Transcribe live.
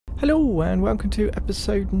Hello and welcome to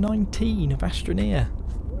episode 19 of Astroneer.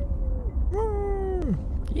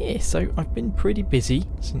 Yeah, so I've been pretty busy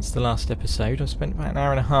since the last episode. I've spent about an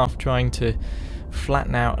hour and a half trying to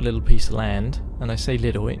flatten out a little piece of land, and I say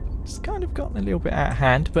little, it's kind of gotten a little bit out of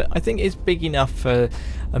hand, but I think it's big enough for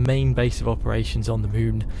a main base of operations on the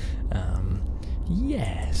moon.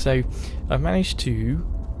 Yeah, so I've managed to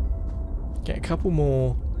get a couple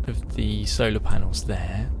more of the solar panels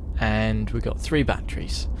there, and we've got 3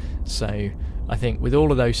 batteries. So I think with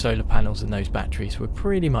all of those solar panels and those batteries, we're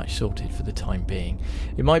pretty much sorted for the time being.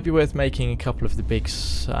 It might be worth making a couple of the big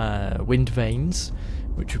wind vanes,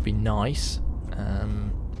 which would be nice.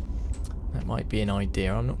 That might be an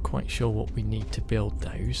idea. I'm not quite sure what we need to build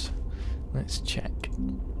those. Let's check.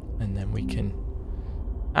 And then we can...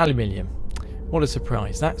 Aluminium. What a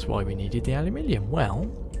surprise. That's why we needed the aluminium. Well,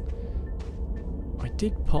 I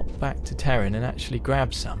did pop back to Terran and actually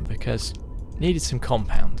grab some because I needed some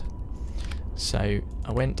compound. So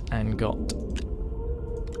I went and got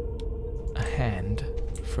a hand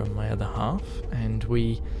from my other half, and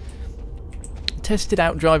we tested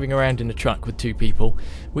out driving around in a truck with 2 people,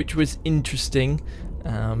 which was interesting.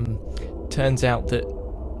 Turns out that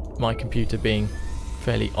my computer, being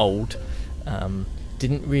fairly old,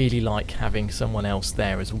 didn't really like having someone else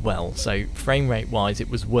there as well, so frame rate wise it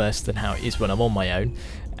was worse than how it is when I'm on my own.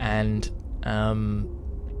 And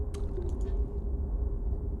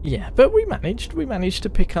yeah, but we managed to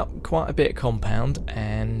pick up quite a bit of compound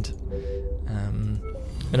and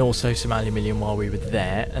also some aluminium while we were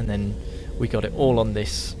there, and then we got it all on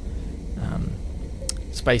this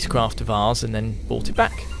spacecraft of ours and then brought it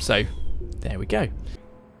back. So there we go.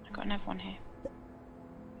 I've got another one here.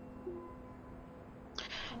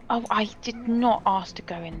 Oh, I did not ask to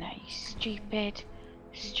go in there, you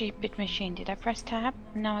stupid machine. Did I press tab?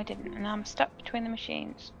 No, I didn't, and I'm stuck between the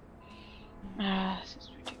machines. This is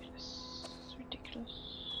ridiculous. It's ridiculous.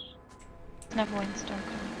 Another windstorm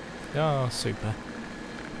coming. Oh, super.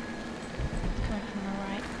 Coming from the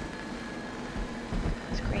right.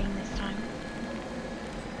 It's green this time.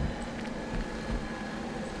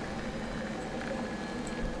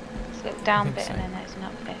 It's a little down bit, so. And then there's an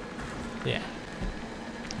up bit. Yeah.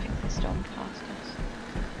 I think the storm passed us.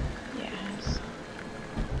 Yeah, it has.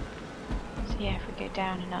 So yeah, if we go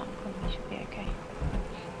down and up, we should be okay.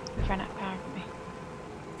 We've run out of power, haven't we?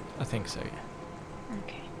 I think so, yeah.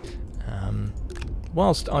 Okay.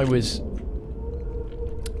 Whilst I was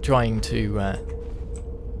trying to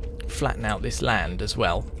flatten out this land as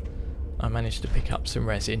well, I managed to pick up some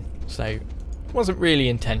resin. So it wasn't really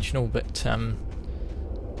intentional, but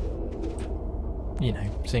you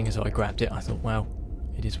know, seeing as I grabbed it, I thought, well,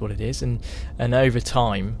 it is what it is. And over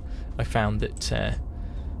time, I found that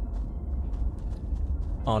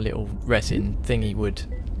our little resin thingy would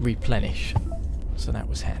replenish, so that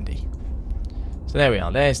was handy. So there we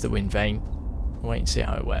are. There's the wind vane. I'll wait and see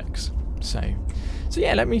how it works. So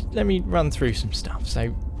yeah, let me run through some stuff.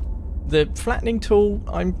 So the flattening tool,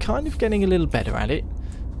 I'm kind of getting a little better at it.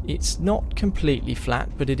 It's not completely flat,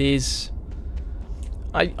 but it is.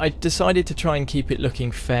 I decided to try and keep it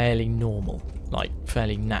looking fairly normal, like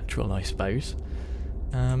fairly natural, I suppose.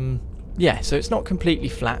 Yeah, so it's not completely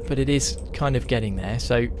flat, but it is kind of getting there.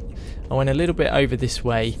 So I went a little bit over this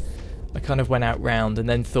way. I kind of went out round and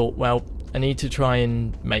then thought, well, I need to try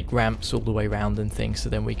and make ramps all the way round and things, so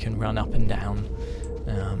then we can run up and down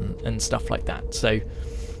and stuff like that. So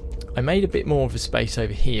I made a bit more of a space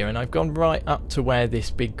over here, and I've gone right up to where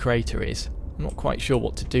this big crater is. I'm not quite sure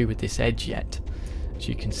what to do with this edge yet. As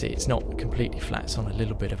you can see, it's not completely flat, it's on a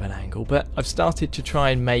little bit of an angle, but I've started to try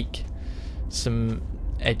and make some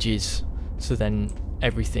edges so then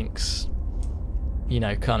everything's, you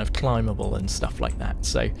know, kind of climbable and stuff like that.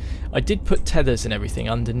 So I did put tethers and everything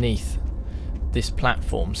underneath this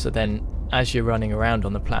platform, so then as you're running around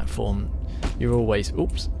on the platform, you're always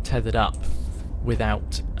tethered up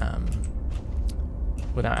without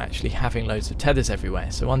actually having loads of tethers everywhere.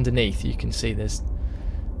 So underneath you can see there's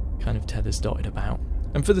kind of tethers dotted about,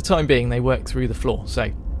 and for the time being they work through the floor,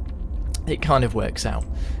 so it kind of works out.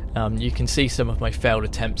 You can see some of my failed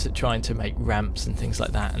attempts at trying to make ramps and things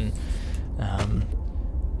like that, and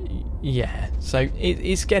yeah, so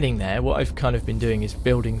it's getting there. What I've kind of been doing is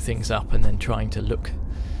building things up and then trying to look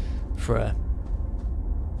for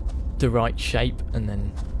the right shape and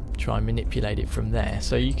then try and manipulate it from there.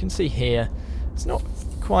 So you can see here it's not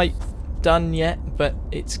quite done yet, but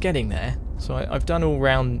it's getting there. So I've done all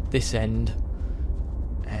round this end,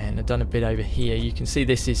 and I've done a bit over here. You can see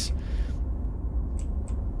this is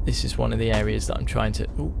one of the areas that I'm trying to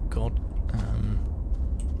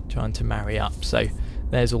trying to marry up. So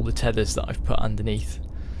there's all the tethers that I've put underneath.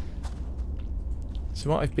 So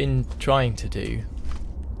what I've been trying to do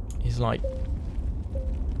is like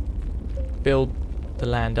build the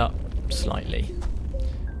land up slightly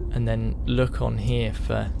and then look on here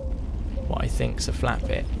for what I think's a flat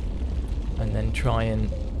bit and then try and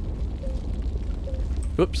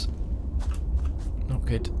whoops, not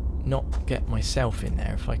good, not get myself in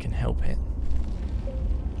there if I can help it,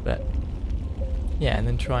 but yeah, and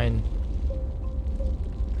then try and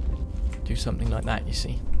do something like that, you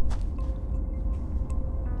see.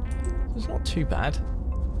 It's not too bad.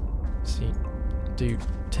 See, I do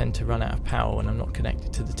tend to run out of power when I'm not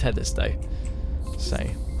connected to the tethers though. So,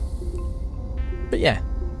 but yeah,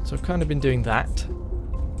 so I've kind of been doing that.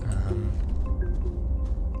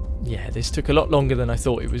 Yeah, this took a lot longer than I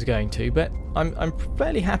thought it was going to, but I'm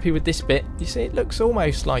fairly happy with this bit. You see, it looks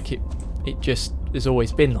almost like it just has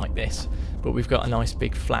always been like this, but we've got a nice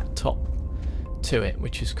big flat top to it,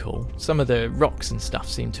 which is cool. Some of the rocks and stuff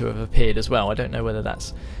seem to have appeared as well. I don't know whether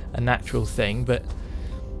that's a natural thing, but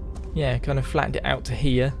yeah, kind of flattened it out to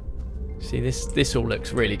here. See, this all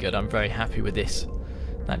looks really good. I'm very happy with this.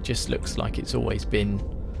 That just looks like it's always been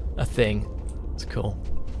a thing. It's cool.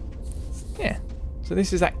 Yeah. So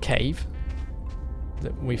this is that cave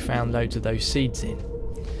that we found loads of those seeds in.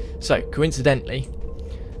 So coincidentally,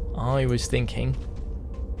 I was thinking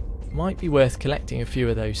it might be worth collecting a few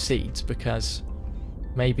of those seeds because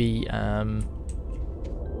maybe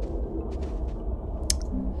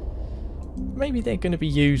maybe they're going to be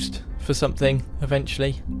used for something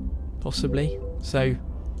eventually, possibly. So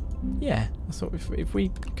yeah, I thought if we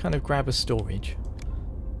kind of grab a storage,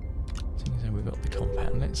 seeing as we've got the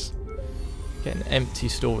compound, let's get an empty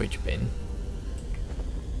storage bin.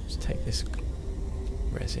 Let's take this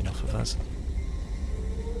resin off of us.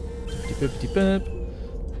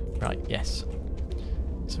 Right, yes.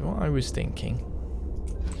 So what I was thinking,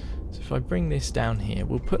 so if I bring this down here,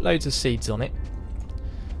 we'll put loads of seeds on it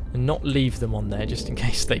and not leave them on there just in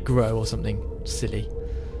case they grow or something silly.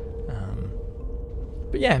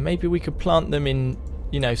 But yeah, maybe we could plant them in,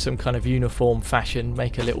 you know, some kind of uniform fashion,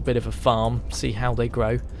 make a little bit of a farm, see how they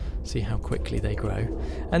grow, see how quickly they grow.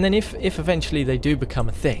 And then if eventually they do become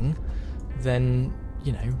a thing, then,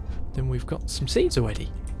 you know, then we've got some seeds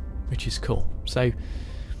already, which is cool. So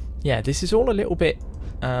yeah, this is all a little bit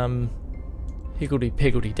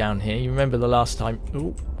higgledy-piggledy down here. You remember the last time,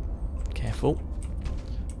 ooh, careful,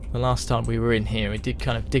 the last time we were in here, it did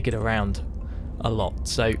kind of dig it around a lot.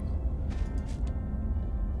 So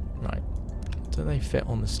right, do they fit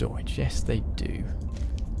on the storage? Yes, they do.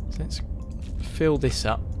 So let's fill this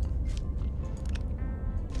up.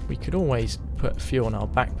 We could always put a few on our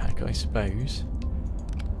backpack, I suppose.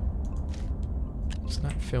 So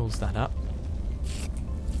that fills that up.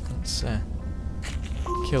 Let's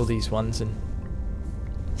kill these ones and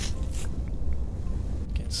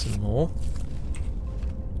get some more.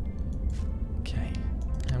 Okay,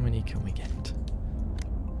 how many can we get?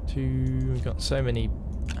 2. We've got so many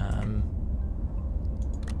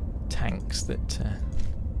tanks that...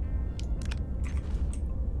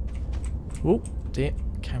 oh dear,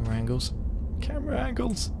 camera angles. Camera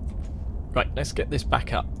angles! Right, let's get this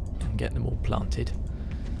back up and get them all planted.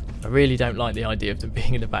 I really don't like the idea of them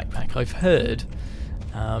being in a backpack. I've heard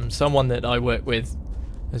someone that I work with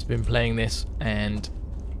has been playing this and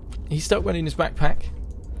he stuck one in his backpack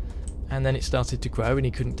and then it started to grow and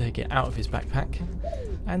he couldn't take it out of his backpack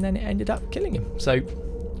and then it ended up killing him. So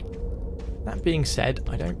that being said,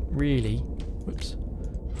 I don't really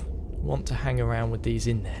want to hang around with these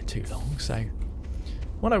in there too long. So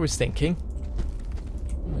what I was thinking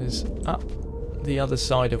was up the other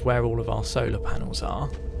side of where all of our solar panels are,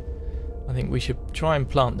 I think we should try and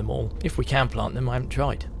plant them all. If we can plant them, I haven't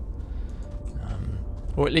tried.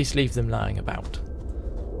 Or at least leave them lying about.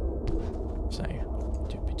 So,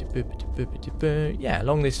 yeah,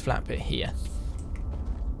 along this flat bit here.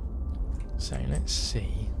 So let's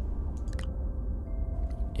see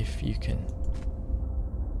if you can...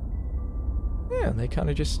 yeah, they kind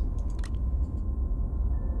of just...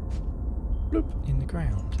 bloop in the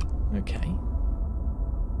ground. Okay.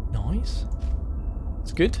 Nice.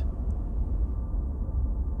 It's good.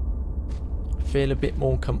 Feel a bit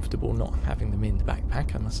more comfortable not having them in the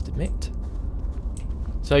backpack, I must admit.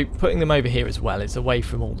 So putting them over here as well is away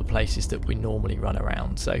from all the places that we normally run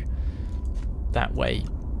around, so that way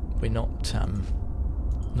we're not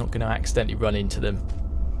going to accidentally run into them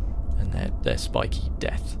and their spiky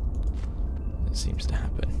death that seems to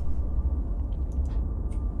happen.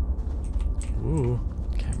 Ooh,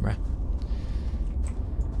 camera.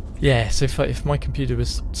 Yeah, so if my computer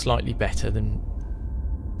was slightly better, then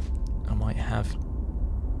I might have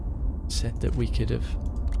said that we could have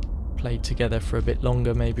played together for a bit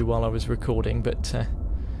longer maybe while I was recording, but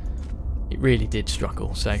it really did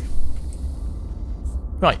struggle, so...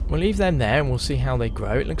 Right, we'll leave them there and we'll see how they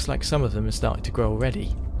grow. It looks like some of them are starting to grow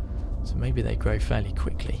already, so maybe they grow fairly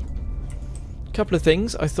quickly. A couple of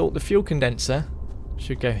things. I thought the fuel condenser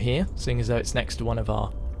should go here, seeing as though it's next to one of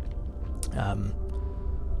our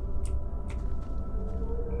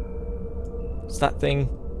what's that thing?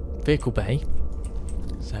 Vehicle bay.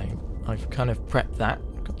 So I've kind of prepped that.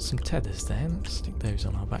 Got some tethers there. Let's stick those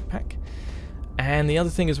on our backpack. And the other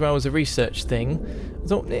thing as well was a research thing. I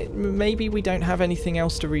thought maybe we don't have anything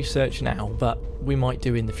else to research now, but we might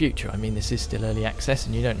do in the future. I mean, this is still early access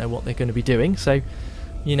and you don't know what they're going to be doing, so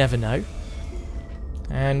you never know.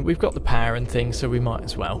 And we've got the power and things, so we might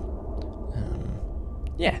as well.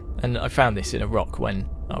 Yeah, and I found this in a rock when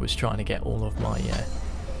I was trying to get all of my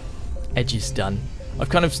edges done. I've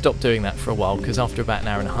kind of stopped doing that for a while, because after about an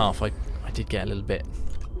hour and a half I did get a little bit,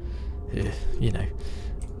 you know,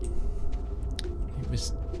 it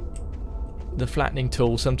was the flattening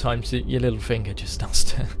tool. Sometimes your little finger just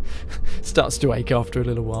starts to ache after a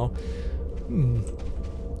little while.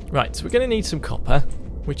 Right, so we're going to need some copper,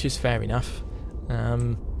 which is fair enough,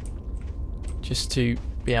 just to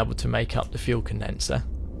be able to make up the fuel condenser.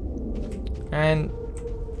 And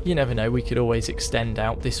you never know, we could always extend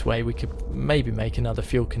out this way. We could maybe make another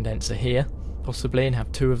fuel condenser here, possibly, and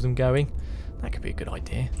have two of them going. That could be a good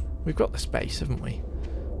idea. We've got the space, haven't we?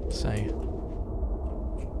 So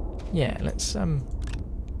yeah, let's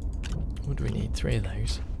what do we need? 3 of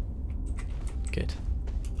those. Good.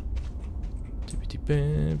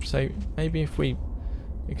 So maybe if we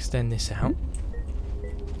extend this out,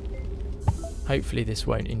 hopefully this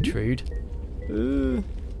won't intrude.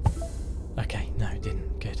 Okay, no, it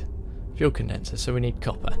didn't. Good. Fuel condenser, so we need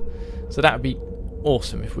copper. So that would be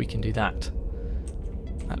awesome if we can do that.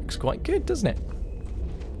 That looks quite good, doesn't it?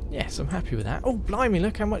 Yes, I'm happy with that. Oh, blimey,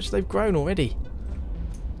 look how much they've grown already.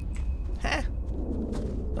 Ha!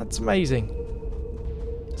 That's amazing.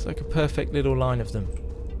 It's like a perfect little line of them.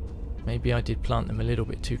 Maybe I did plant them a little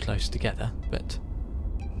bit too close together, but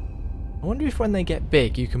I wonder if when they get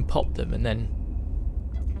big you can pop them and then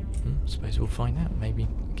I suppose we'll find out. Maybe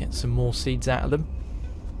get some more seeds out of them.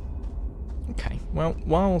 Okay, well,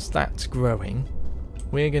 whilst that's growing,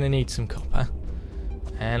 we're going to need some copper.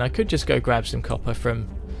 And I could just go grab some copper from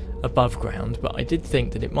above ground, but I did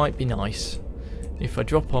think that it might be nice if I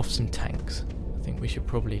drop off some tanks. I think we should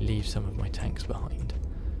probably leave some of my tanks behind,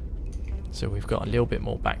 so we've got a little bit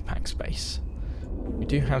more backpack space. We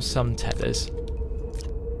do have some tethers,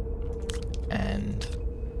 and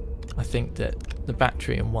I think that the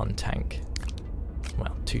battery in one tank,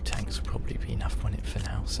 well, 2 tanks will probably be enough on it for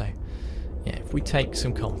now. So yeah, if we take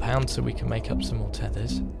some compound so we can make up some more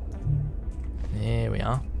tethers. There we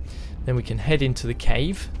are. Then we can head into the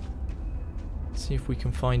cave, see if we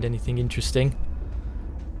can find anything interesting.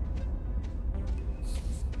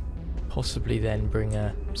 Possibly then bring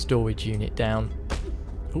a storage unit down.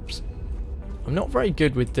 Oops. I'm not very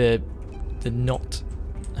good with the not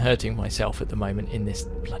hurting myself at the moment in this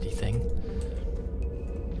bloody thing.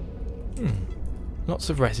 Lots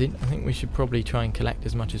of resin. I think we should probably try and collect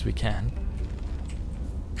as much as we can.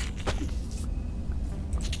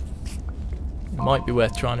 It might be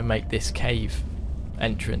worth trying to make this cave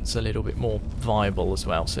entrance a little bit more viable as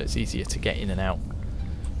well, so it's easier to get in and out.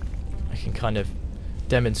 I can kind of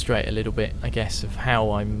demonstrate a little bit, I guess, of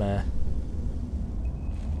how I'm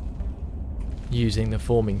using the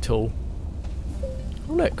forming tool.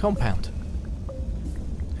 Oh look, compound.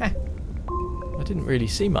 Heh. I didn't really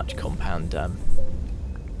see much compound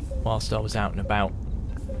whilst I was out and about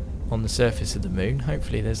on the surface of the moon.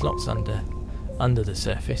 Hopefully there's lots under the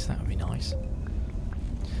surface. That would be nice.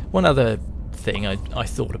 One other thing I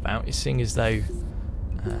thought about is, seeing as though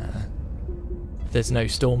there's no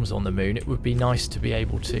storms on the moon, it would be nice to be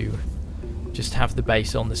able to just have the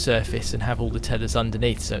base on the surface and have all the tethers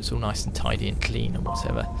underneath, so it's all nice and tidy and clean and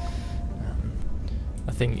whatever.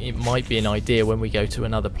 I think it might be an idea when we go to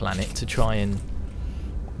another planet to try and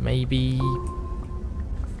maybe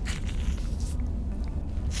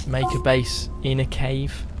make a base in a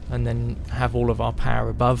cave and then have all of our power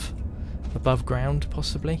above ground,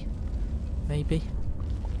 possibly, maybe.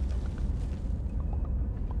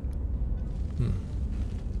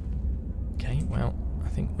 Okay, well, I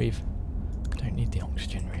think we don't need the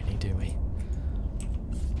oxygen really, do we?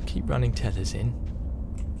 Keep running tethers in.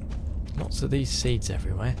 Lots of these seeds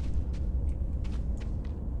everywhere.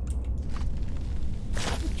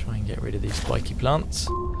 Try and get rid of these spiky plants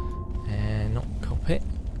and not cop it,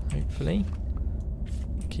 hopefully.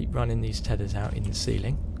 Keep running these tethers out in the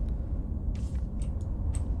ceiling.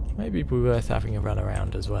 Maybe it'd be worth having a run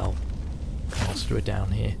around as well, whilst we're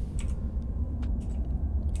down here.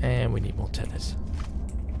 And we need more tethers.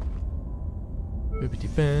 Boobity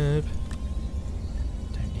boob.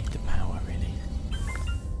 Don't need the power really.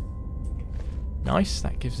 Nice,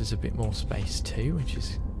 that gives us a bit more space too, which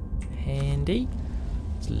is handy.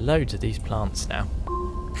 There's loads of these plants now.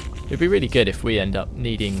 It'd be really good if we end up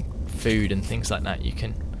needing food and things like that. You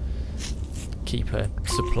can keep a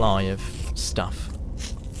supply of stuff.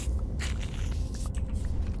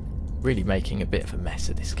 Really making a bit of a mess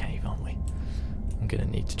of this cave, aren't we? I'm going to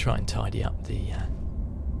need to try and tidy up the...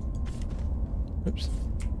 oops.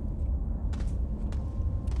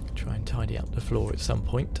 Try and tidy up the floor at some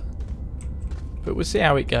point. But we'll see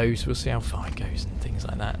how it goes, we'll see how far it goes and things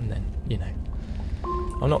like that, and then, you know.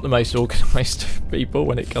 I'm not the most organised of people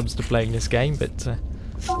when it comes to playing this game, but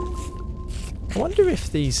I wonder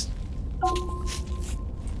if these...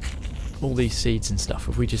 all these seeds and stuff,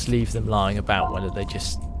 if we just leave them lying about, whether they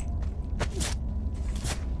just...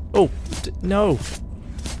 Oh, no!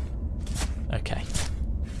 Okay.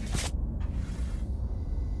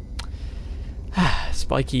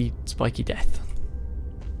 Spiky death.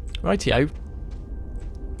 Rightio.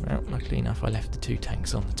 Well, luckily enough I left the 2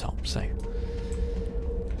 tanks on the top, so...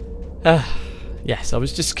 yes, I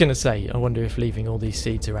was just going to say, I wonder if leaving all these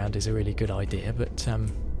seeds around is a really good idea, but...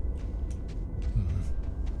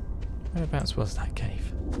 whereabouts was that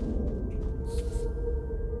cave?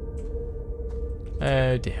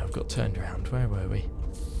 Oh dear, I've got turned around. Where were we?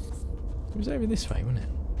 It was over this way, wasn't it?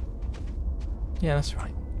 Yeah, that's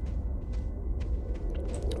right.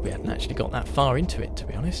 We hadn't actually got that far into it, to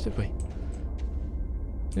be honest, have we?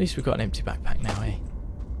 At least we've got an empty backpack now, eh?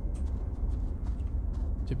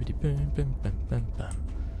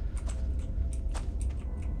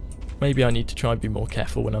 Maybe I need to try and be more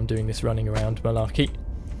careful when I'm doing this running around malarkey.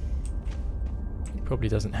 It probably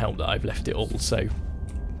doesn't help that I've left it all so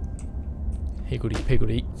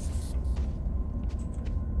higgledy-piggledy.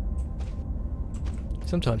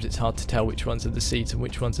 Sometimes it's hard to tell which ones are the seeds and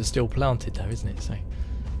which ones are still planted though, isn't it? So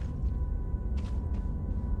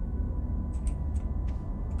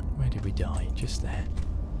where did we die? Just there.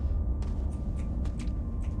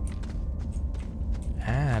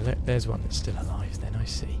 Ah, look, there's one that's still alive then, I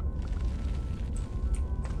see.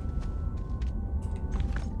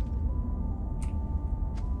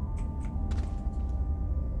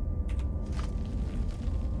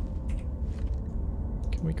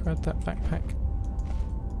 Can we grab that backpack?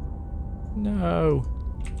 No!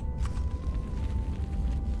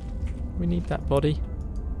 We need that body.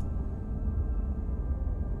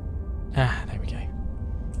 Ah, there we go.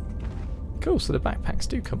 Cool, so the backpacks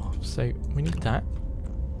do come off, so we need that.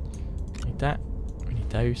 We need that. We need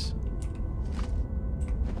those.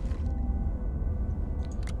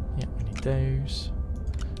 Yeah, we need those.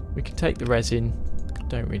 We can take the resin.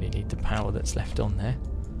 Don't really need the power that's left on there.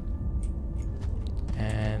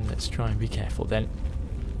 And let's try and be careful then.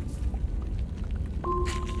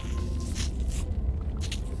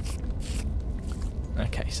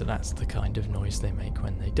 Okay, so that's the kind of noise they make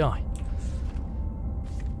when they die.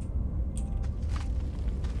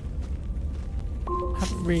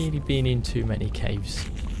 Haven't really been in too many caves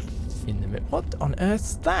in the middle. What on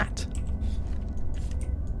earth's that?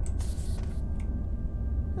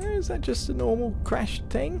 Is that just a normal crashed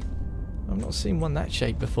thing? I've not seen one that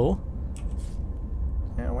shape before.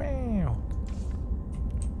 Oh, wow.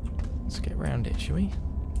 Let's get round it, shall we?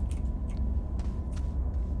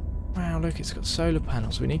 Wow, look, it's got solar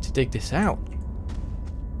panels. We need to dig this out.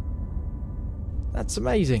 That's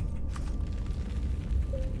amazing.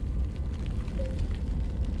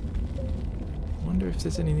 I wonder if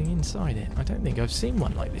there's anything inside it. I don't think I've seen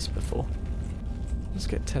one like this before. Let's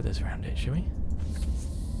get tethers around it, shall we?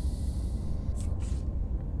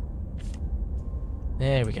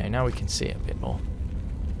 There we go. Now we can see it a bit more.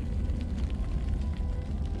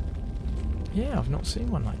 Yeah, I've not seen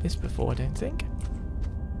one like this before, I don't think.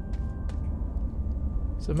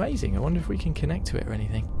 It's amazing. I wonder if we can connect to it or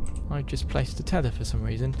anything. I've just placed a tether for some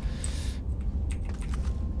reason.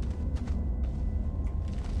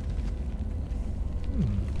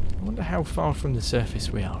 I wonder how far from the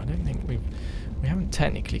surface we are. I don't think we haven't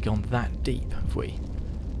technically gone that deep, have we?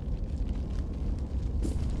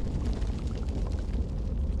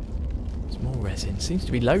 There's more resin. Seems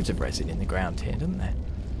to be loads of resin in the ground here, doesn't there?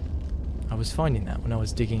 I was finding that when I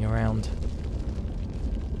was digging around,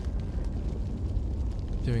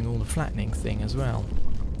 doing all the flattening thing as well.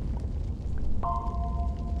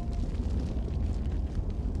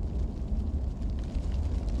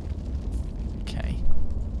 Okay.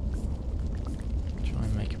 Try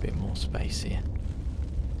and make a bit more space here.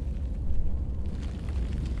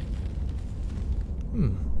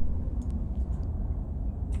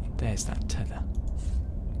 there's that tether.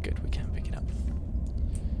 Good, we can pick it up.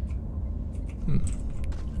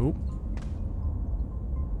 Ooh.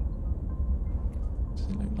 Does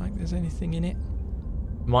it look like there's anything in it?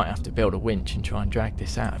 Might have to build a winch and try and drag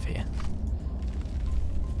this out of here.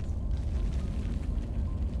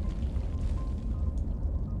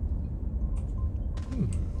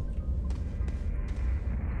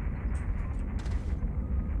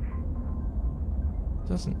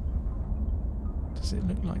 Does it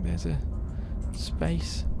look like there's a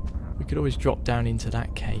space? We could always drop down into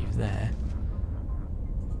that cave there.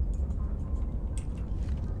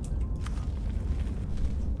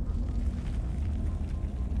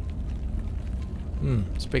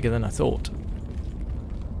 It's bigger than I thought.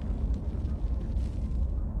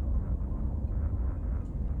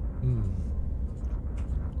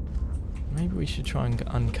 Maybe we should try and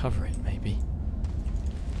uncover it, maybe.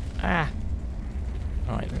 Ah!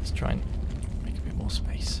 Alright, let's try and make a bit more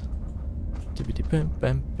space.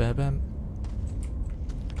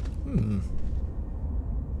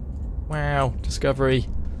 Wow, discovery.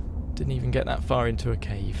 Didn't even get that far into a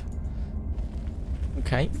cave.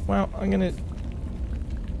 Okay, well, I'm gonna...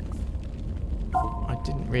 I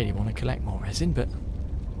didn't really want to collect more resin, but...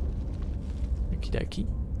 Okie dokie.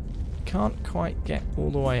 Can't quite get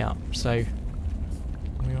all the way up, so...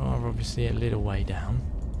 We are obviously a little way down.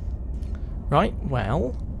 Right, well,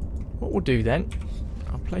 what we'll do then,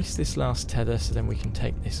 I'll place this last tether so then we can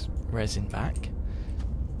take this resin back.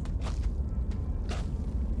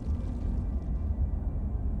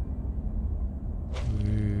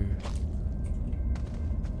 Ooh.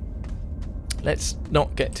 Let's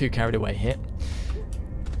not get too carried away here.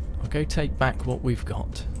 I'll go take back what we've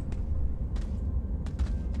got.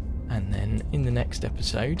 And then in the next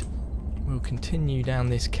episode, we'll continue down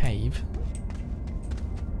this cave.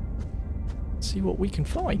 See what we can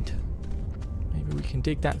find. Maybe we can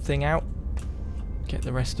dig that thing out, get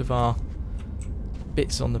the rest of our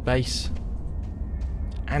bits on the base,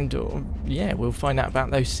 and yeah, we'll find out about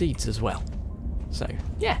those seeds as well. So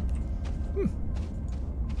yeah,